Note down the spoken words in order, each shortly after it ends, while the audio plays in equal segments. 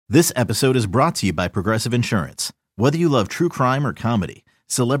This episode is brought to you by Progressive Insurance. Whether you love true crime or comedy,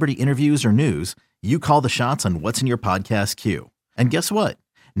 celebrity interviews or news, you call the shots on what's in your podcast queue. And guess what?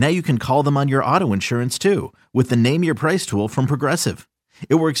 Now you can call them on your auto insurance too with the Name Your Price tool from Progressive.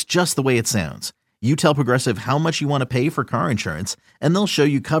 It works just the way it sounds. You tell Progressive how much you want to pay for car insurance, and they'll show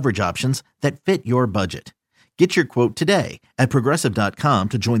you coverage options that fit your budget. Get your quote today at Progressive.com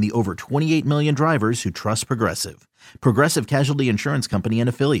to join the over 28 million drivers who trust Progressive. Progressive Casualty Insurance Company and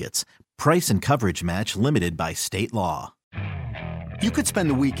Affiliates. Price and coverage match limited by state law. You could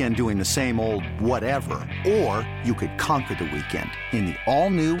spend the weekend doing the same old whatever, or you could conquer the weekend in the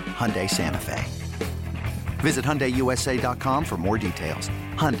all-new Hyundai Santa Fe. Visit HyundaiUSA.com for more details.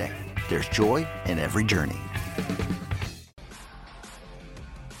 Hyundai, there's joy in every journey.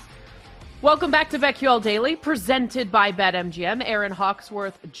 Welcome back to BetQL Daily, presented by BetMGM. Aaron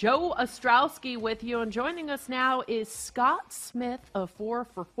Hawksworth, Joe Ostrowski with you, and joining us now is Scott Smith of 4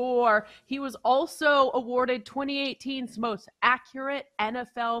 for 4. He was also awarded 2018's most accurate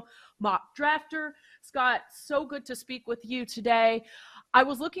NFL mock drafter. Scott, so good to speak with you today. I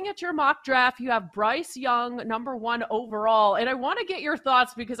was looking at your mock draft. You have Bryce Young, number 1 overall, and I want to get your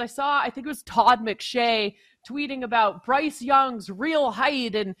thoughts because I think it was Todd McShay tweeting about Bryce Young's real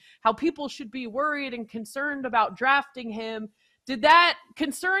height and how people should be worried and concerned about drafting him. Did that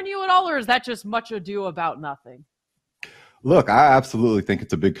concern you at all, or is that just much ado about nothing? Look, I absolutely think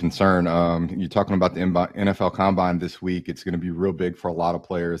it's a big concern. You're talking about the NFL Combine this week. It's going to be real big for a lot of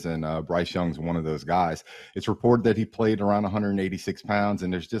players, and Bryce Young's one of those guys. It's reported that he played around 186 pounds,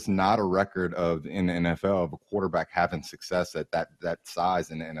 and there's just not a record in the NFL of a quarterback having success at that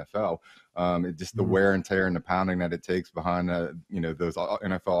size in the NFL. It's just the wear and tear and the pounding that it takes behind those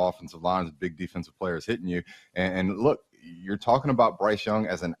NFL offensive lines, big defensive players hitting you. And look, you're talking about Bryce Young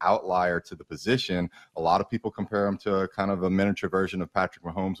as an outlier to the position. A lot of people compare him to a kind of a miniature version of Patrick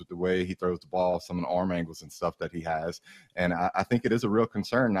Mahomes with the way he throws the ball, some of the arm angles and stuff that he has. And I think it is a real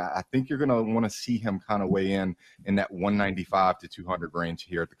concern. I think you're going to want to see him kind of weigh in that 195 to 200 range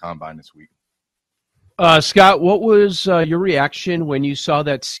here at the Combine this week. Scott, what was your reaction when you saw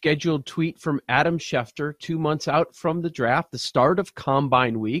that scheduled tweet from Adam Schefter 2 months out from the draft, the start of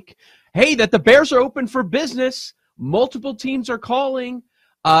Combine week? Hey, that the Bears are open for business. Multiple teams are calling.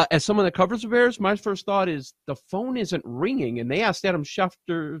 As someone that covers the Bears, my first thought is the phone isn't ringing, and they asked Adam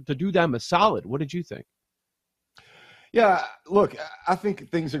Schefter to do them a solid. What did you think? Yeah, look, I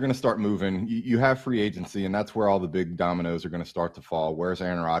think things are going to start moving. You have free agency, and that's where all the big dominoes are going to start to fall. Where's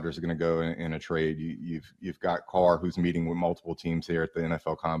Aaron Rodgers going to go in a trade? You've got Carr, who's meeting with multiple teams here at the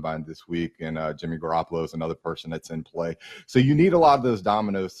NFL Combine this week, and Jimmy Garoppolo is another person that's in play. So you need a lot of those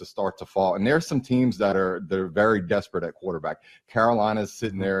dominoes to start to fall. And there's some teams they're very desperate at quarterback. Carolina's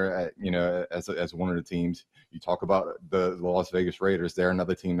sitting there as one of the teams. You talk about the Las Vegas Raiders. They're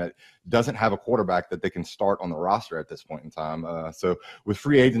another team that doesn't have a quarterback that they can start on the roster at this point in time. So with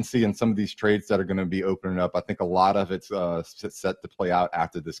free agency and some of these trades that are going to be opening up, I think a lot of it's set to play out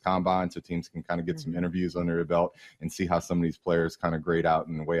after this Combine, so teams can kind of get some interviews under their belt and see how some of these players kind of grade out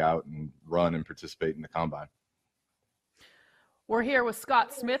and weigh out and run and participate in the Combine. We're here with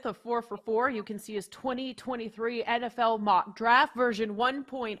Scott Smith of 4 for 4. You can see his 2023 NFL mock draft version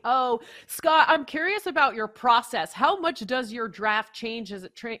 1.0. Scott, I'm curious about your process. How much does your draft change? Does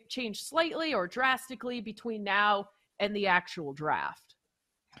it change slightly or drastically between now and the actual draft?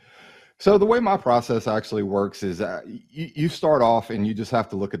 So the way my process actually works is you start off and you just have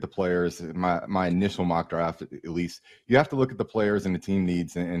to look at the players. My initial mock draft, at least, you have to look at the players and the team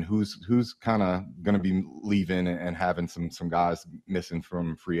needs and who's kind of going to be leaving and having some guys missing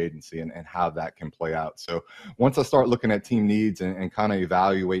from free agency and how that can play out. So once I start looking at team needs and kind of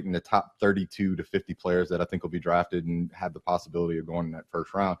evaluating the top 32 to 50 players that I think will be drafted and have the possibility of going in that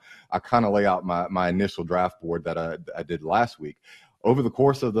first round, I kind of lay out my initial draft board that I did last week. Over the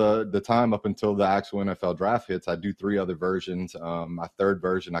course of the time up until the actual NFL draft hits, I do 3 other versions. My third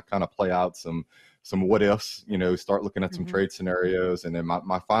version, I kind of play out some what ifs, start looking at some trade scenarios. And then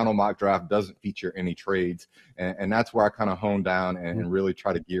my final mock draft doesn't feature any trades. And that's where I kind of hone down and really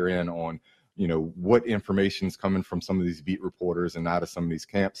try to gear in on, what information is coming from some of these beat reporters and out of some of these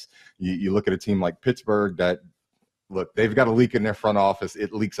camps. You look at a team like Pittsburgh that, look, they've got a leak in their front office.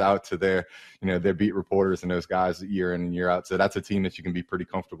 It leaks out to their beat reporters and those guys year in and year out. So that's a team that you can be pretty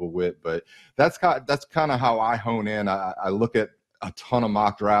comfortable with. But that's kind of how I hone in. I look at a ton of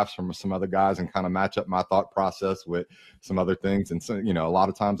mock drafts from some other guys and kind of match up my thought process with some other things. And so, a lot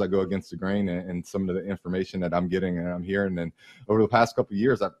of times I go against the grain and some of the information that I'm getting and I'm hearing. And over the past couple of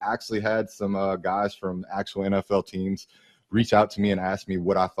years, I've actually had some guys from actual NFL teams reach out to me and ask me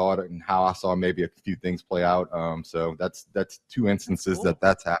what I thought and how I saw maybe a few things play out. So that's two instances Cool.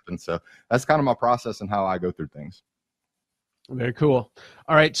 that's happened. So that's kind of my process and how I go through things. Very cool.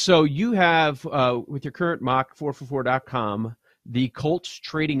 All right, so you have, with your current mock, 4for4.com, the Colts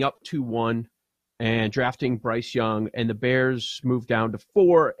trading up 2-1 and drafting Bryce Young, and the Bears move down to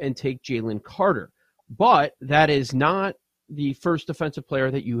 4 and take Jalen Carter. But that is not the first defensive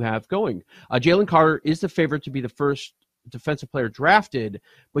player that you have going. Jalen Carter is the favorite to be the first defensive player drafted,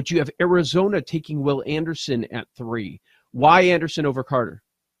 but you have Arizona taking Will Anderson at 3. Why Anderson over Carter?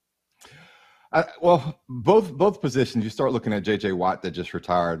 Well, both positions, you start looking at J.J. Watt that just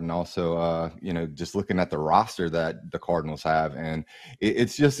retired, and also, just looking at the roster that the Cardinals have, and it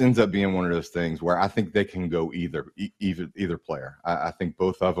just ends up being one of those things where I think they can go either player. I think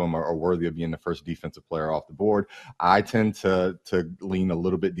both of them are worthy of being the first defensive player off the board. I tend to lean a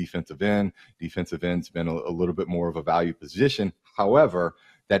little bit defensive end. Defensive end's been a little bit more of a value position. However,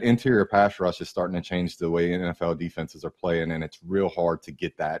 that interior pass rush is starting to change the way NFL defenses are playing, and it's real hard to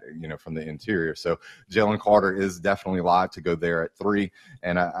get that, from the interior. So Jalen Carter is definitely live to go there at 3,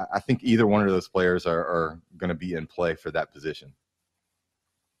 and I think either one of those players are going to be in play for that position.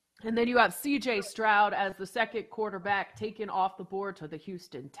 And then you have C.J. Stroud as the second quarterback taken off the board to the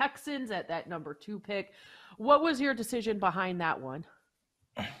Houston Texans at that number 2 pick. What was your decision behind that one?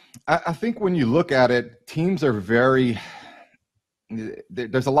 I think when you look at it, teams are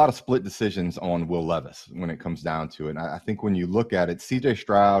there's a lot of split decisions on Will Levis when it comes down to it. And I think when you look at it, C.J.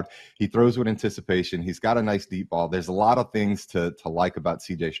 Stroud, he throws with anticipation. He's got a nice deep ball. There's a lot of things to like about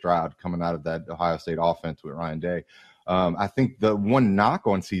C.J. Stroud coming out of that Ohio State offense with Ryan Day. I think the one knock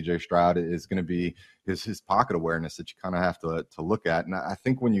on C.J. Stroud is going to be his pocket awareness that you kind of have to look at. And I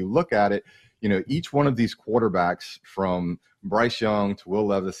think when you look at it, each one of these quarterbacks from Bryce Young to Will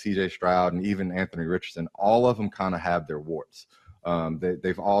Levis, C.J. Stroud, and even Anthony Richardson, all of them kind of have their warts.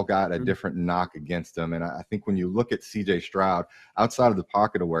 They've all got a different knock against them. And I think when you look at C.J. Stroud, outside of the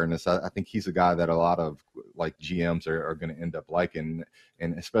pocket awareness, I think he's a guy that a lot of GMs are going to end up liking,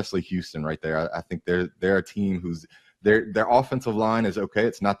 and especially Houston right there. I think they're a team who's their offensive line is okay.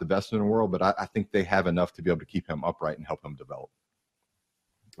 It's not the best in the world, but I think they have enough to be able to keep him upright and help him develop.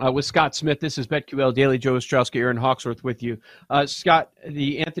 With Scott Smith, this is BetQL Daily. Joe Ostrowski, Aaron Hawksworth with you. Scott,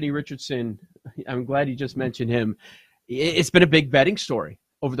 the Anthony Richardson, I'm glad you just mentioned him. It's been a big betting story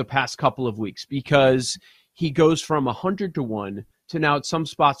over the past couple of weeks because he goes from 100-1 to now at some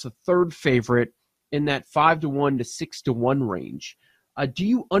spots a third favorite in that 5-1 to 6-1 range. Do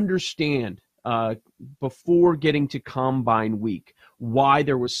you understand before getting to Combine Week why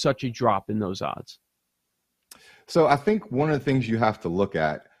there was such a drop in those odds? So I think one of the things you have to look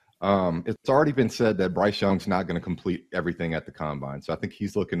at, it's already been said that Bryce Young's not going to complete everything at the Combine. So I think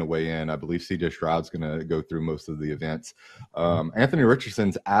he's looking to weigh in. I believe C.J. Stroud's going to go through most of the events. Anthony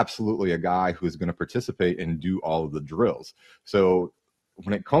Richardson's absolutely a guy who's going to participate and do all of the drills. So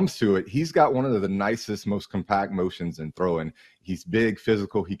when it comes to it, he's got one of the nicest, most compact motions in throwing. He's big,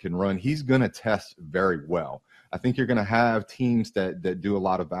 physical, he can run. He's going to test very well. I think you're going to have teams that do a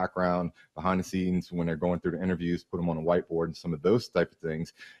lot of background behind the scenes when they're going through the interviews, put them on a whiteboard and some of those type of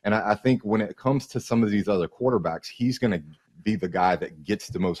things. And I think when it comes to some of these other quarterbacks, he's going to be the guy that gets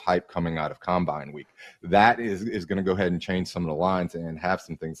the most hype coming out of Combine Week. That is going to go ahead and change some of the lines and have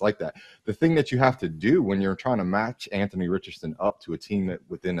some things like that. The thing that you have to do when you're trying to match Anthony Richardson up to a team that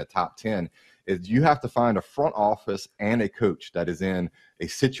within the top 10 is you have to find a front office and a coach that is in a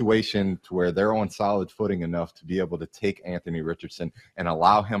situation to where they're on solid footing enough to be able to take Anthony Richardson and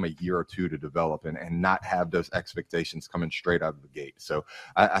allow him a year or two to develop and not have those expectations coming straight out of the gate. So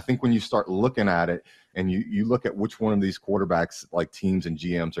I think when you start looking at it and you look at which one of these quarterbacks like teams and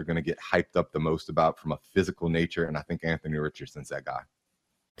GMs are going to get hyped up the most about from a physical nature, and I think Anthony Richardson's that guy.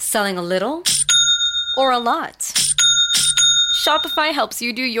 Selling a little or a lot? Shopify helps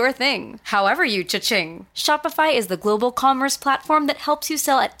you do your thing, however you cha-ching. Shopify is the global commerce platform that helps you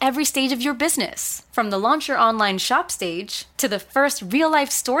sell at every stage of your business. From the launch your online shop stage, to the first real-life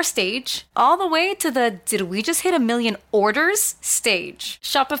store stage, all the way to the did we just hit 1 million orders stage.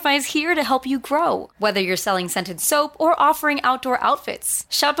 Shopify's here to help you grow. Whether you're selling scented soap or offering outdoor outfits,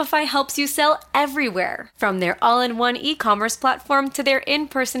 Shopify helps you sell everywhere. From their all-in-one e-commerce platform to their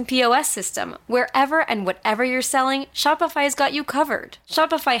in-person POS system, wherever and whatever you're selling, Shopify's got got you covered.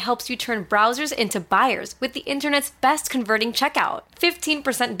 Shopify helps you turn browsers into buyers with the internet's best converting checkout.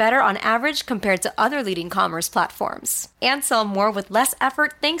 15% better on average compared to other leading commerce platforms. And sell more with less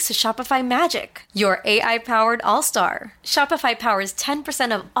effort thanks to Shopify Magic, your AI-powered all-star. Shopify powers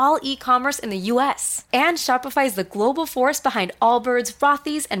 10% of all e-commerce in the U.S. And Shopify is the global force behind Allbirds,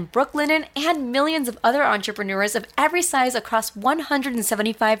 Rothy's, and Brooklinen, and millions of other entrepreneurs of every size across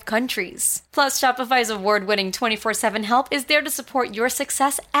 175 countries. Plus, Shopify's award-winning 24/7 help is there to support your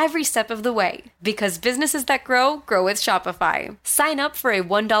success every step of the way. Because businesses that grow, grow with Shopify. Sign up for a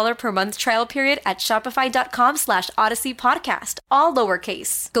 $1 per month trial period at shopify.com/Odyssey Podcast, all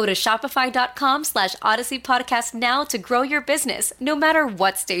lowercase. Go to shopify.com/Odyssey Podcast now to grow your business, no matter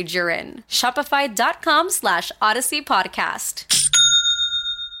what stage you're in. Shopify.com/Odyssey Podcast.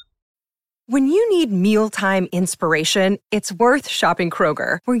 When you need mealtime inspiration, it's worth shopping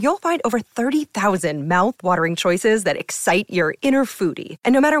Kroger, where you'll find over 30,000 mouth-watering choices that excite your inner foodie.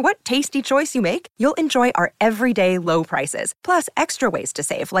 And no matter what tasty choice you make, you'll enjoy our everyday low prices, plus extra ways to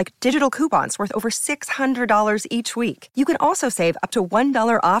save, like digital coupons worth over $600 each week. You can also save up to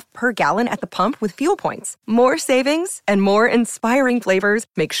 $1 off per gallon at the pump with fuel points. More savings and more inspiring flavors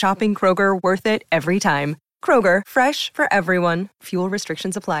make shopping Kroger worth it every time. Kroger, fresh for everyone. Fuel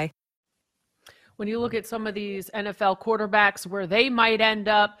restrictions apply. When you look at some of these NFL quarterbacks where they might end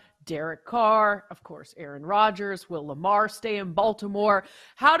up, Derek Carr, of course, Aaron Rodgers, will Lamar stay in Baltimore?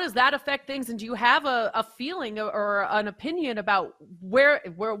 How does that affect things? And do you have a feeling or an opinion about where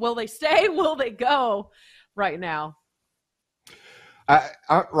will they stay? Will they go right now?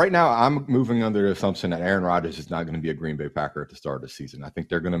 Right now, I'm moving under the assumption that Aaron Rodgers is not going to be a Green Bay Packer at the start of the season. I think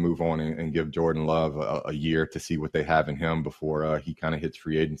they're going to move on and give Jordan Love a year to see what they have in him before he kind of hits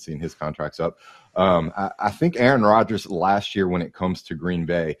free agency and his contract's up. I think Aaron Rodgers last year, when it comes to Green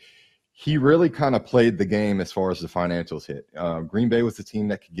Bay, he really kind of played the game as far as the financials hit. Green Bay was the team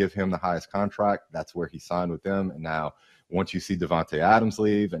that could give him the highest contract. That's where he signed with them. And now once you see Davante Adams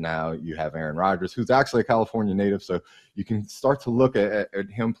leave, and now you have Aaron Rodgers, who's actually a California native, so you can start to look at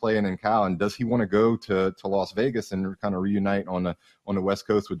him playing in Cal, and does he want to go to Las Vegas and kind of reunite on the West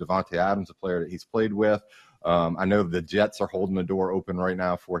Coast with Davante Adams, a player that he's played with? I know the Jets are holding the door open right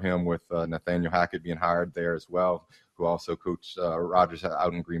now for him with Nathaniel Hackett being hired there as well, who also coached Rodgers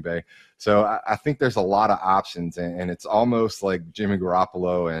out in Green Bay. So I think there's a lot of options, and it's almost like Jimmy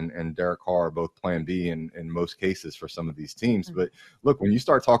Garoppolo and Derek Carr are both plan B in most cases for some of these teams. Mm-hmm. But look, when you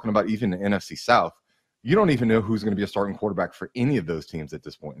start talking about even the NFC South, you don't even know who's going to be a starting quarterback for any of those teams at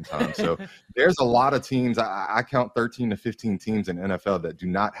this point in time. So there's a lot of teams. I count 13 to 15 teams in NFL that do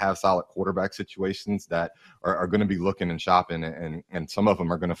not have solid quarterback situations that are going to be looking and shopping, and some of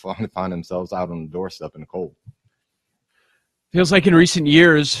them are going to find themselves out on the doorstep in the cold. Feels like in recent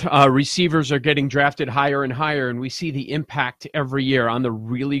years, receivers are getting drafted higher and higher, and we see the impact every year on the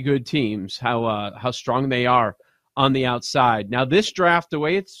really good teams, how strong they are on the outside. Now, this draft, the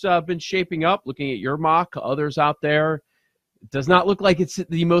way it's been shaping up, looking at your mock, others out there, does not look like it's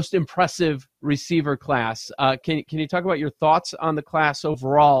the most impressive receiver class. Can you talk about your thoughts on the class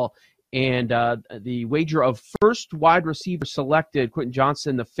overall and the wager of first wide receiver selected, Quentin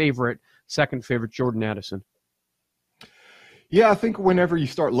Johnston, the favorite, second favorite, Jordan Addison? Yeah, I think whenever you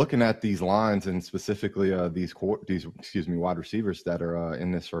start looking at these lines, and specifically these wide receivers that are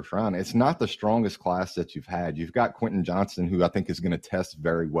in this first round, it's not the strongest class that you've had. You've got Quentin Johnston, who I think is going to test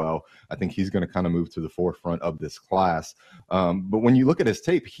very well. I think he's going to kind of move to the forefront of this class. But when you look at his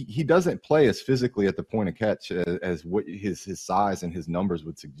tape, he doesn't play as physically at the point of catch as what his size and his numbers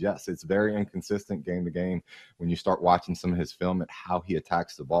would suggest. It's very inconsistent game to game when you start watching some of his film at how he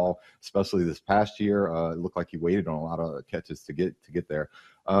attacks the ball, especially this past year. It looked like he waited on a lot of catches to get there.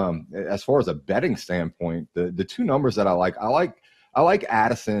 As far as a betting standpoint, the two numbers that I like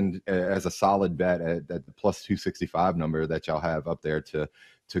Addison as a solid bet at the plus 265 number that y'all have up there to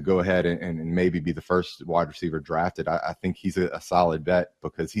go ahead and maybe be the first wide receiver drafted. I think he's a solid bet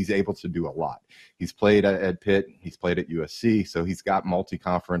because he's able to do a lot. He's played at Pitt, he's played at USC, so he's got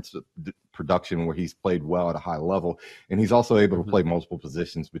multi-conference production where he's played well at a high level, and he's also able to play multiple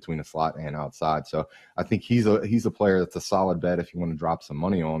positions between the slot and outside. So I think he's a player that's a solid bet if you want to drop some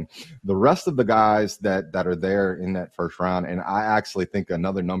money on. The rest of the guys that are there in that first round, and I actually think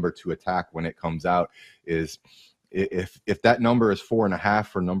another number to attack when it comes out is if that number is 4.5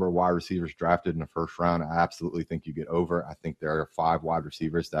 for number of wide receivers drafted in the first round, I absolutely think you get over. I think there are 5 wide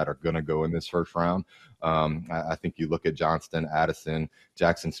receivers that are going to go in this first round. I think you look at Johnston, Addison,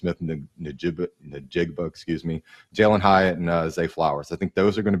 Jackson Smith, Najigba, Jalen Hyatt, and Zay Flowers. I think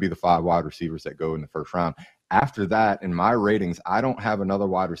those are going to be the 5 wide receivers that go in the first round. After that, in my ratings, I don't have another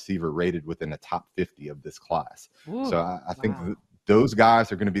wide receiver rated within the top 50 of this class. Ooh, so I think those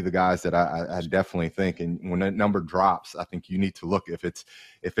guys are going to be the guys that I definitely think. And when that number drops, I think you need to look. If it's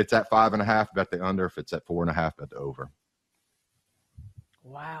at 5.5, bet the under. If it's at 4.5, bet the over.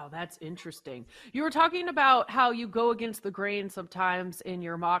 Wow, that's interesting. You were talking about how you go against the grain sometimes in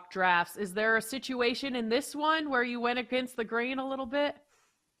your mock drafts. Is there a situation in this one where you went against the grain a little bit?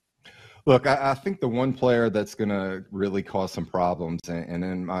 Look, I think the one player that's going to really cause some problems, and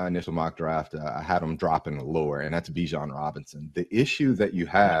in my initial mock draft, I had him dropping lower, and that's Bijan Robinson. The issue that you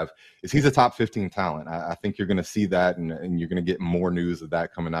have is he's a top 15 talent. I think you're going to see that, and you're going to get more news of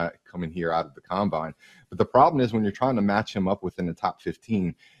that coming here out of the combine. But the problem is when you're trying to match him up within the top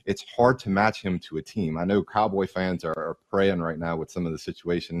 15, it's hard to match him to a team. I know Cowboy fans are praying right now with some of the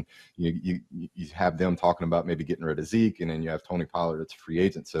situation. You have them talking about maybe getting rid of Zeke, and then you have Tony Pollard that's a free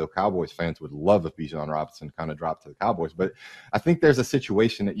agent. So Cowboys fans would love if Bijan Robinson kind of dropped to the Cowboys. But I think there's a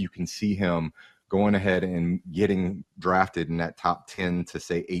situation that you can see him going ahead and getting drafted in that top 10 to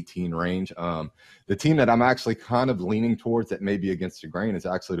say 18 range. The team that I'm actually kind of leaning towards that may be against the grain is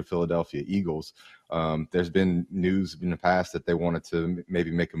actually the Philadelphia Eagles. There's been news in the past that they wanted to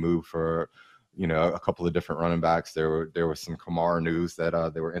maybe make a move for, a couple of different running backs. There was some Kamara news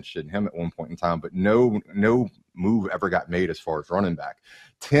that they were interested in him at one point in time, but no move ever got made as far as running back.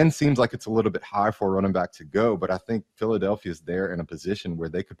 10 seems like it's a little bit high for a running back to go, but I think Philadelphia is there in a position where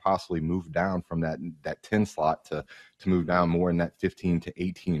they could possibly move down from that 10 slot to move down more in that 15 to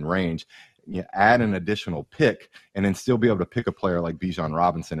 18 range. You add an additional pick and then still be able to pick a player like Bijan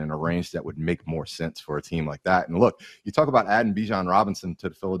Robinson in a range that would make more sense for a team like that. And look, you talk about adding Bijan Robinson to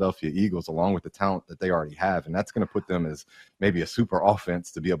the Philadelphia Eagles along with the talent that they already have, and that's going to put them as maybe a super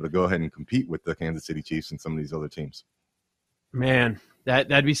offense to be able to go ahead and compete with the Kansas City Chiefs and some of these other teams. Man,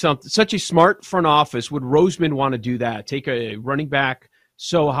 that'd be something. Such a smart front office. Would Roseman want to do that? Take a running back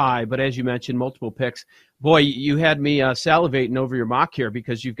so high, but as you mentioned, multiple picks. Boy, you had me salivating over your mock here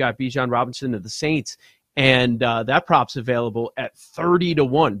because you've got Bijan Robinson of the Saints, and that prop's available at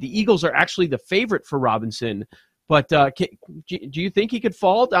 30-1. The Eagles are actually the favorite for Robinson, but do you think he could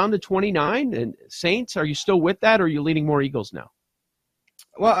fall down to 29? And Saints, are you still with that, or are you leaning more Eagles now?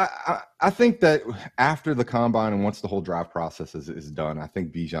 Well, I think that after the combine and once the whole draft process is done, I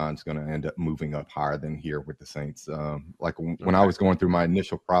think Bijan's going to end up moving up higher than here with the Saints. When I was going through my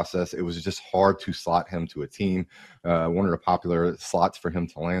initial process, it was just hard to slot him to a team. One of the popular slots for him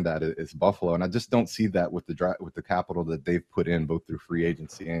to land at is Buffalo, and I just don't see that with the capital that they've put in both through free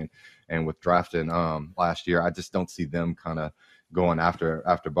agency and with drafting last year. I just don't see them kind of going after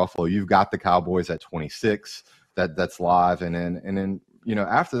Buffalo. You've got the Cowboys at 26. That's live, and then.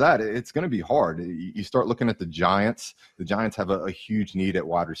 After that, it's going to be hard. You start looking at the Giants. The Giants have a huge need at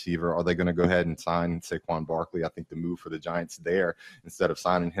wide receiver. Are they going to go ahead and sign Saquon Barkley? I think the move for the Giants there, instead of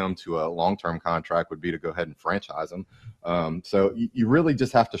signing him to a long-term contract, would be to go ahead and franchise him. So you really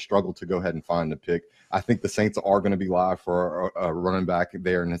just have to struggle to go ahead and find the pick. I think the Saints are going to be live for a running back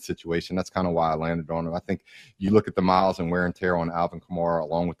there in that situation. That's kind of why I landed on him. I think you look at the miles and wear and tear on Alvin Kamara,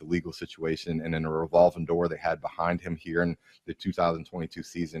 along with the legal situation, and then a revolving door they had behind him here in the 2022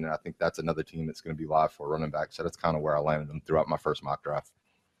 season. And I think that's another team that's going to be live for a running back. So that's kind of where I landed them throughout my first mock draft.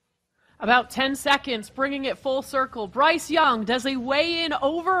 About 10 seconds, bringing it full circle. Bryce Young, does he weigh in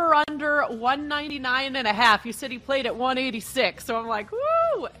over or under 199.5? You said he played at 186, so I'm like,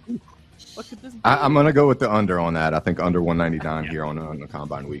 woo! What could this be? I'm going to go with the under on that. I think under 199 here on the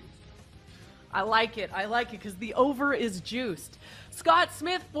combine week. I like it because the over is juiced. Scott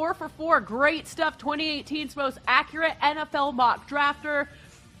Smith, 4 for 4. Great stuff. 2018's most accurate NFL mock drafter.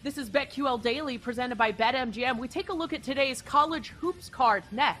 This is BetQL Daily presented by BetMGM. We take a look at today's college hoops card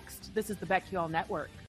next. This is the BetQL Network.